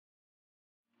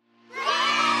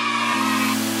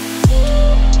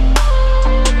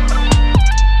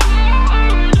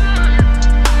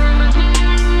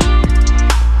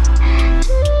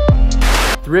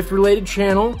thrift related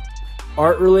channel,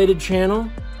 art related channel,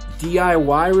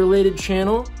 DIY related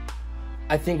channel.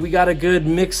 I think we got a good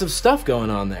mix of stuff going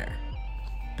on there.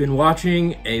 Been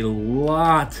watching a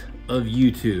lot of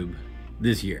YouTube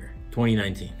this year,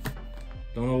 2019.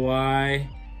 Don't know why,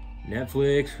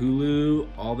 Netflix, Hulu,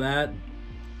 all that,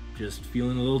 just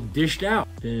feeling a little dished out.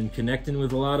 Been connecting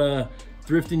with a lot of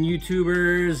thrifting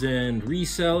YouTubers and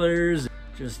resellers,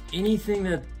 just anything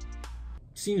that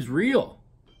seems real.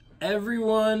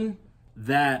 Everyone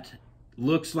that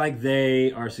looks like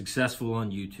they are successful on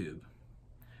YouTube,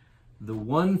 the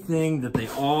one thing that they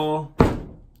all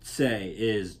say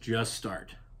is just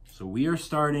start. So we are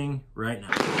starting right now.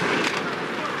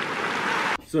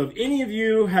 So if any of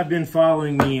you have been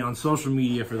following me on social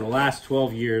media for the last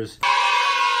 12 years,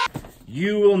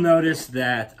 you will notice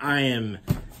that I am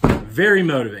very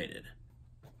motivated.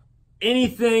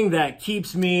 Anything that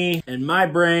keeps me and my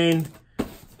brain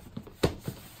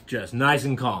just nice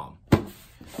and calm. I'm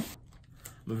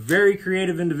a very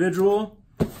creative individual.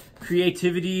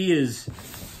 Creativity is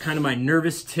kind of my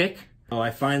nervous tick.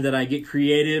 I find that I get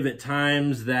creative at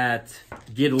times that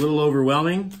get a little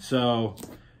overwhelming. So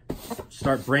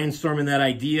start brainstorming that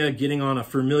idea, getting on a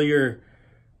familiar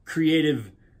creative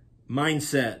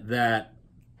mindset that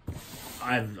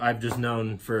I've just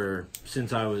known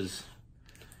since I was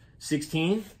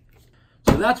 16.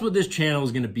 So that's what this channel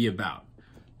is going to be about.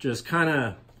 Just kind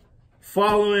of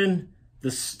following the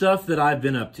stuff that I've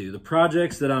been up to, the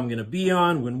projects that I'm going to be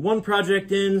on. When one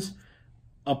project ends,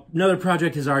 another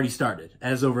project has already started,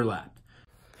 has overlapped.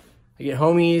 I get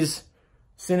homies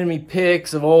sending me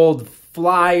pics of old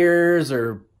flyers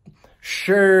or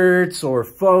shirts or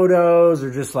photos,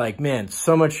 or just like, man,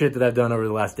 so much shit that I've done over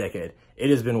the last decade.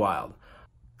 It has been wild.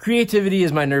 Creativity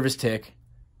is my nervous tick.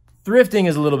 Thrifting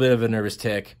is a little bit of a nervous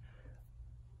tick.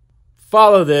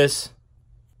 Follow this,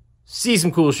 see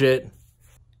some cool shit.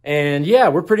 And yeah,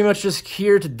 we're pretty much just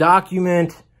here to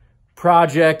document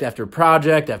project after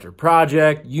project after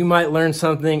project. You might learn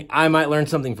something, I might learn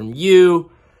something from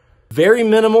you. Very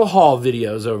minimal haul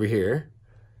videos over here.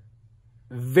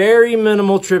 Very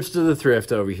minimal trips to the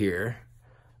thrift over here.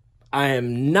 I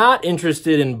am not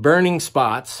interested in burning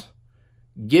spots,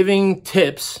 giving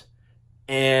tips,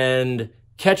 and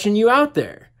catching you out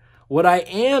there. What I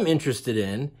am interested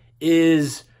in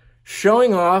is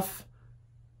showing off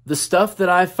the stuff that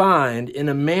I find in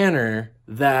a manner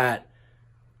that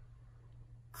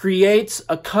creates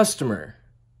a customer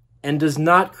and does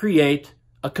not create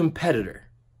a competitor,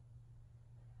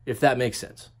 if that makes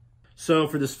sense. So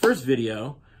for this first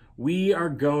video, we are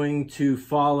going to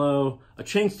follow a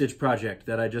chain stitch project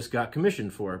that I just got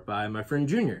commissioned for by my friend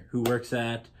Junior, who works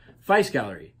at Feist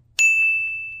Gallery.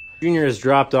 Junior has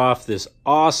dropped off this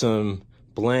awesome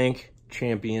blank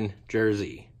Champion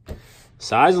jersey,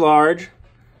 size large.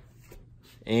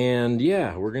 And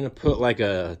yeah, we're gonna put like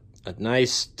a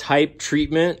nice type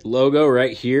treatment logo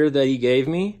right here that he gave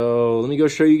me. So let me go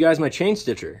show you guys my chain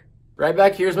stitcher. Right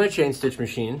back here's my chain stitch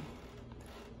machine.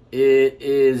 It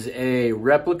is a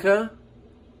replica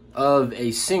of a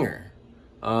Singer,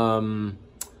 a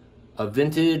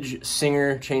vintage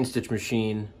Singer chain stitch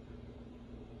machine,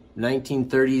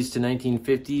 1930s to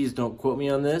 1950s. Don't quote me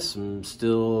on this. I'm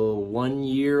still 1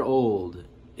 year old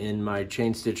in my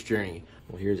chain stitch journey.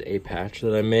 Well, here's a patch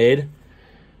that I made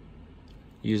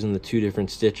using the 2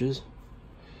 different stitches.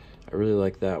 I really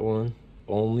like that one.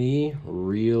 Only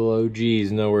real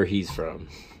OGs know where he's from.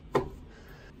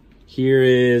 Here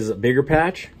is a bigger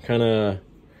patch,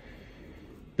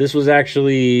 this was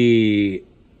actually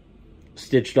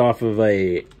stitched off of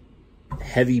a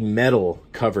heavy metal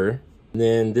cover. And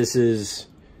then this is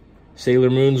Sailor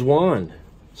Moon's wand.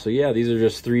 So yeah, these are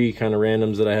just 3 kind of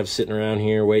randoms that I have sitting around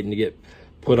here waiting to get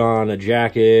put on a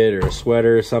jacket or a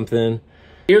sweater or something.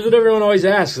 Here's what everyone always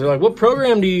asks. They're like, what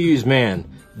program do you use, man?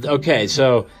 Okay,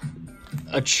 so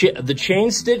the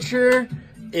chain stitcher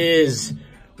is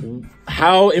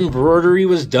how embroidery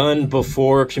was done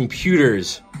before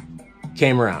computers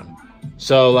came around.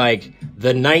 So like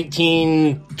the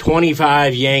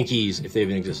 1925 Yankees, if they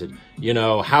even existed, you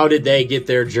know, how did they get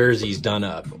their jerseys done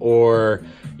up? Or,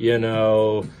 you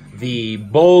know, the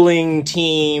bowling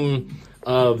team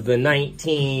of the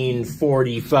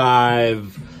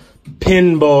 1945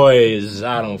 Pin Boys.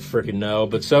 I don't freaking know.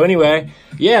 But so anyway,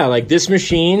 yeah, like this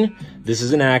machine, this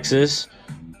is an Axis.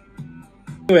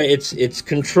 Anyway, it's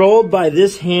controlled by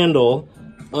this handle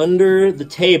under the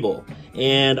table,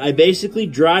 and I basically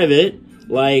drive it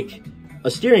like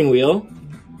a steering wheel,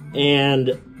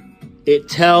 and it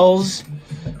tells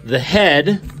the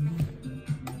head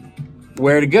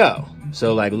where to go.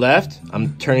 So like left,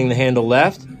 I'm turning the handle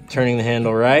left, turning the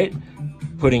handle right,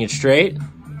 putting it straight.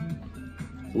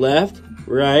 left,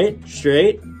 right,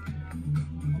 straight,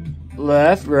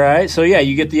 left, right. So yeah,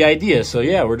 you get the idea. So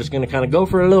yeah, we're just gonna kind of go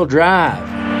for a little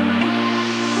drive.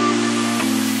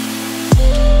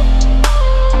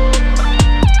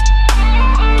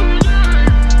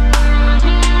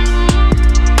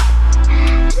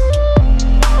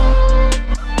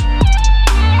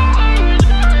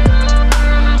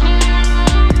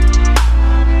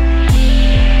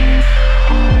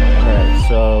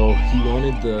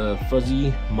 The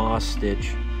fuzzy moss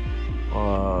stitch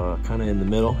kind of in the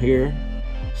middle here,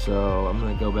 so I'm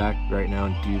gonna go back right now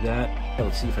and do that.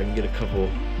 Let's see if I can get a couple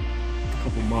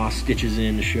moss stitches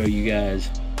in to show you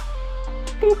guys.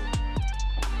 Boop.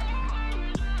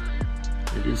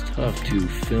 It is tough to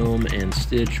film and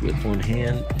stitch with one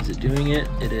hand. Is it doing it?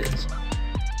 It is.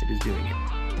 It is doing it.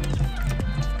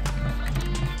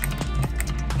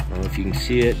 I don't know if you can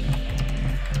see it.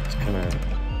 It's kind of,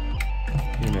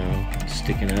 you know,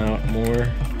 sticking out more.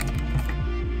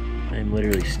 I'm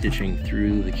literally stitching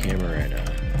through the camera right now.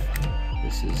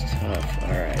 This is tough.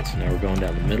 All right, so now we're going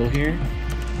down the middle here.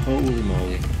 Holy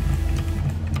moly.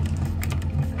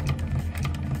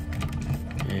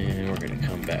 And we're gonna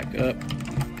come back up.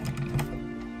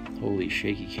 Holy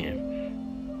shaky cam.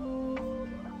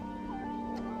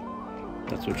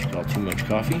 That's what you call too much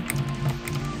coffee.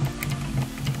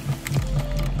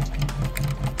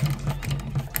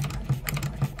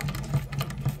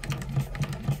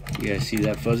 You guys see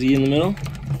that fuzzy in the middle?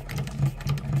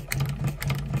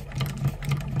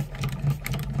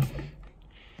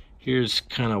 Here's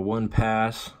kind of one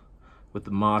pass with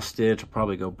the moss stitch. I'll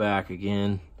probably go back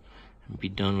again and be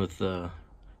done with the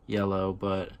yellow,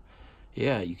 but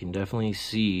yeah, you can definitely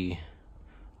see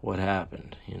what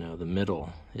happened. You know, the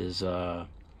middle is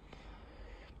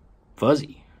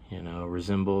fuzzy, you know,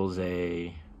 resembles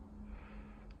a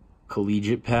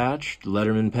collegiate patch,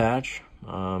 Letterman patch.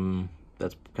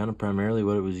 That's kind of primarily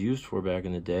what it was used for back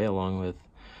in the day, along with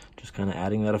just kind of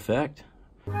adding that effect.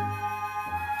 All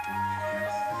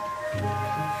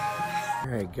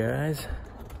right, guys,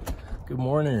 good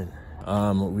morning.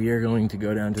 We are going to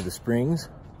go down to the Springs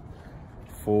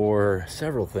for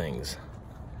several things,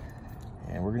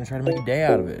 and we're gonna try to make a day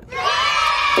out of it.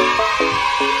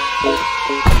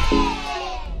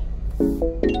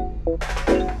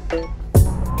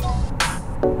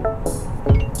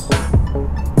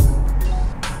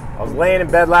 I was laying in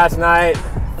bed last night,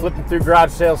 flipping through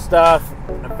garage sale stuff.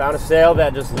 I found a sale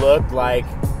that just looked like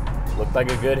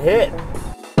a good hit.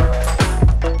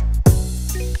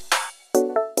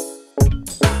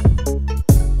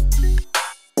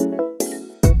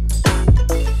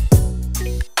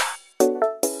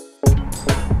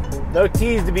 No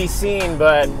tees to be seen,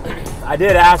 but I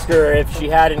did ask her if she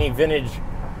had any vintage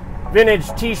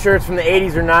t-shirts from the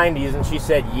 80s or 90s, and she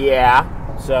said yeah.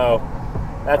 So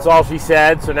that's all she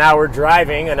said. So now we're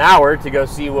driving an hour to go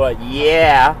see what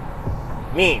yeah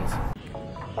means.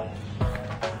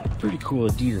 Pretty cool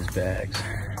Adidas bags.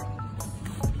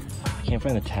 Can't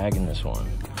find the tag in this one,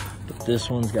 but this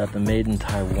one's got the Made in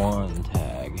Taiwan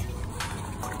tag.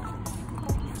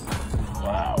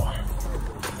 Wow,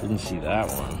 didn't see that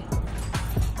one.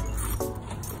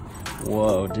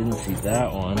 Whoa, didn't see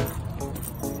that one.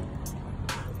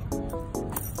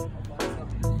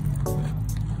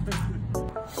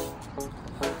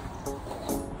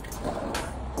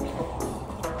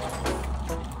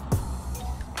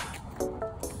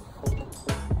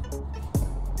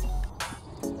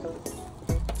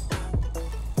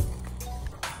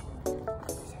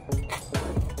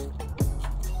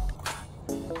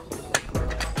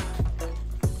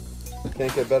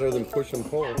 Can't get better than push and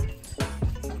pull.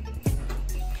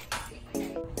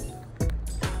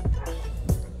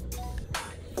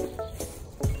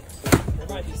 There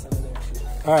might be some in there too.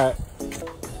 All right.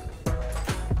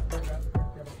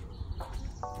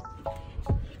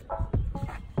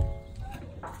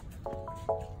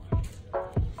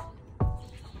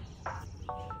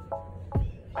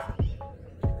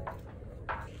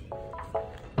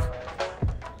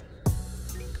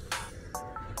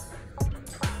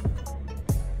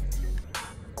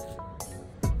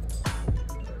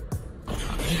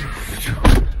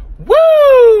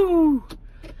 Woo!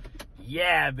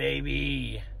 Yeah,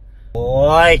 baby.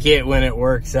 Like it when it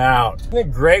works out. Isn't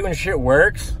it great when shit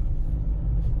works?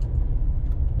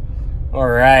 All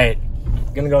right,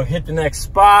 gonna go hit the next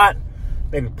spot.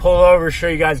 Maybe pull over, show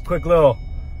you guys a quick little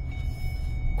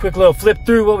flip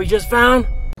through what we just found.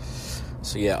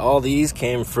 So yeah, all these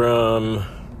came from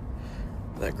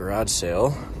that garage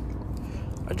sale.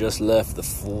 I just left the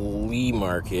flea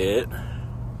market.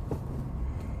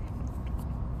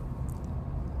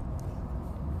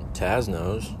 Taz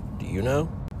knows. Do you know?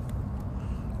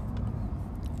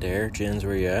 there. Jins,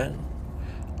 where you at?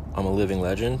 I'm a living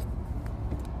legend.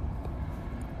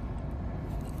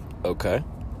 Okay.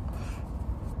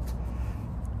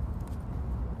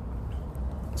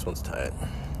 This one's tight.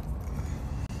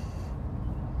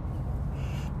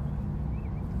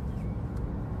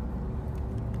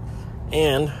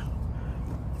 And,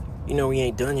 you know we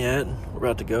ain't done yet. We're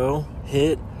about to go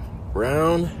hit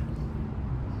round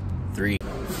 3.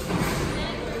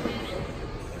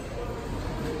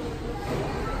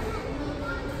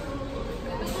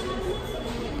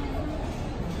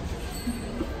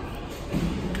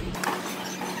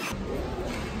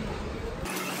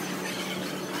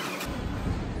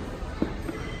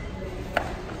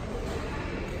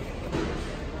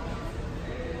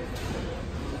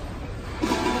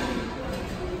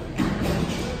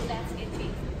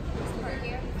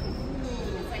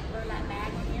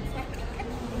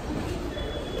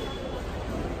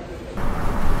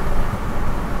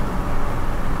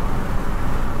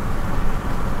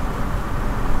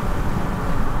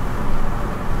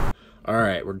 All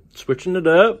right, we're switching it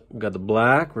up. We got the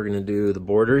black. We're gonna do the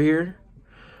border here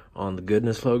on the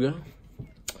Goodness logo.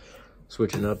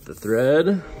 Switching up the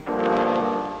thread.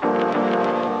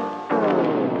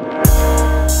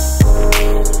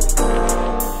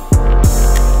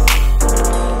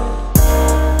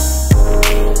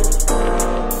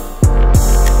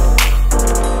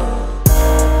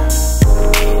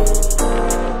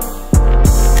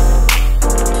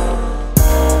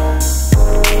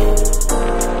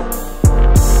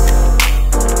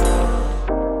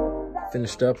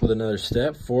 Finished up with another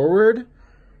step forward.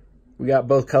 We got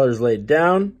both colors laid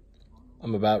down.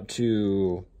 I'm about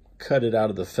to cut it out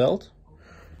of the felt.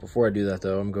 Before I do that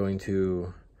though, I'm going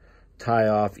to tie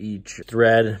off each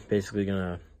thread. Basically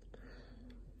gonna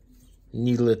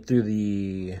needle it through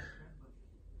the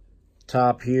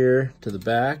top here to the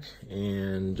back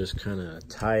and just kind of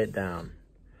tie it down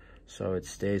so it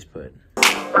stays put.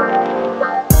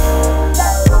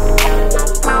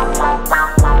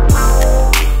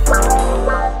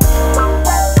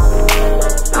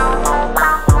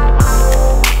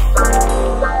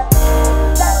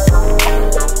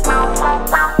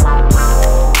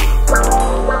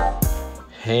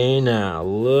 Hey now,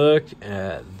 look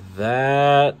at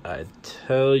that. I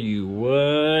tell you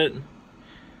what.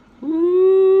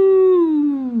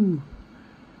 Woo!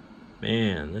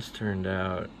 Man, this turned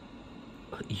out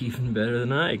even better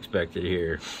than I expected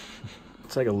here.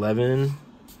 It's like 11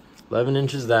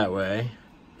 inches that way.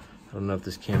 I don't know if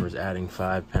this camera's adding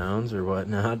 5 pounds or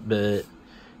whatnot, but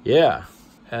yeah,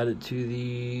 add it to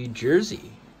the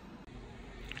jersey.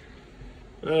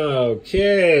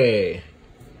 Okay,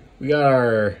 we got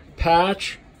our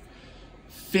patch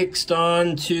fixed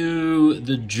onto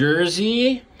the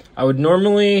jersey. I would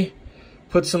normally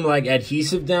put some like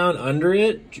adhesive down under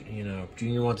it. You know,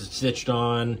 Junior wants it stitched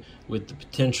on with the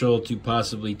potential to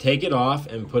possibly take it off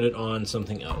and put it on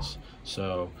something else.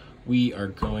 So we are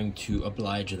going to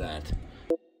oblige that.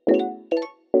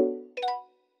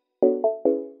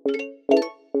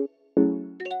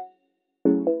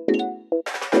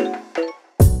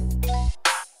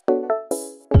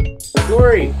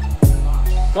 Glory,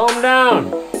 calm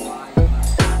down.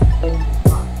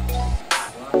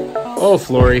 Oh,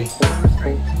 Flory.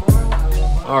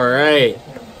 All right,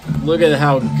 look at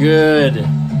how good,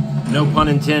 no pun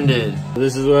intended.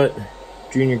 This is what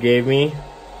Junior gave me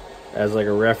as like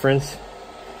a reference.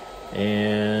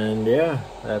 And yeah,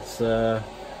 that's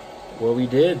what we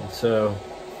did. So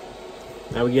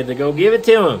now we get to go give it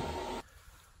to him.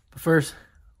 But first,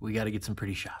 we got to get some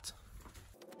pretty shots.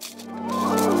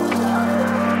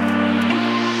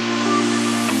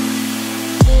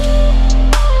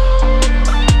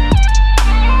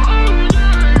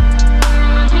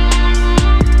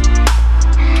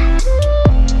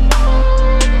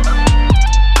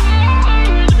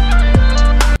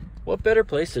 What better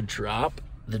place to drop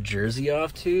the jersey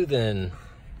off to than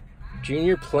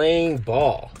Junior playing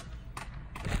ball?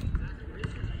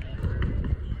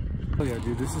 Oh yeah,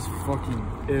 dude, this is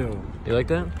fucking ill. You like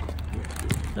that?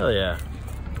 Hell yeah.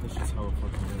 This is how it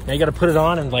fucking is. Now you gotta put it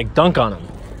on and like dunk on him.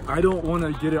 I don't want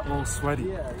to get it all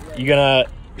sweaty. You gonna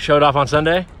show it off on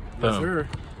Sunday? Yes, Boom. sir.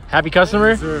 Happy customer?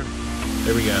 Yes, sir.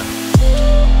 There we go.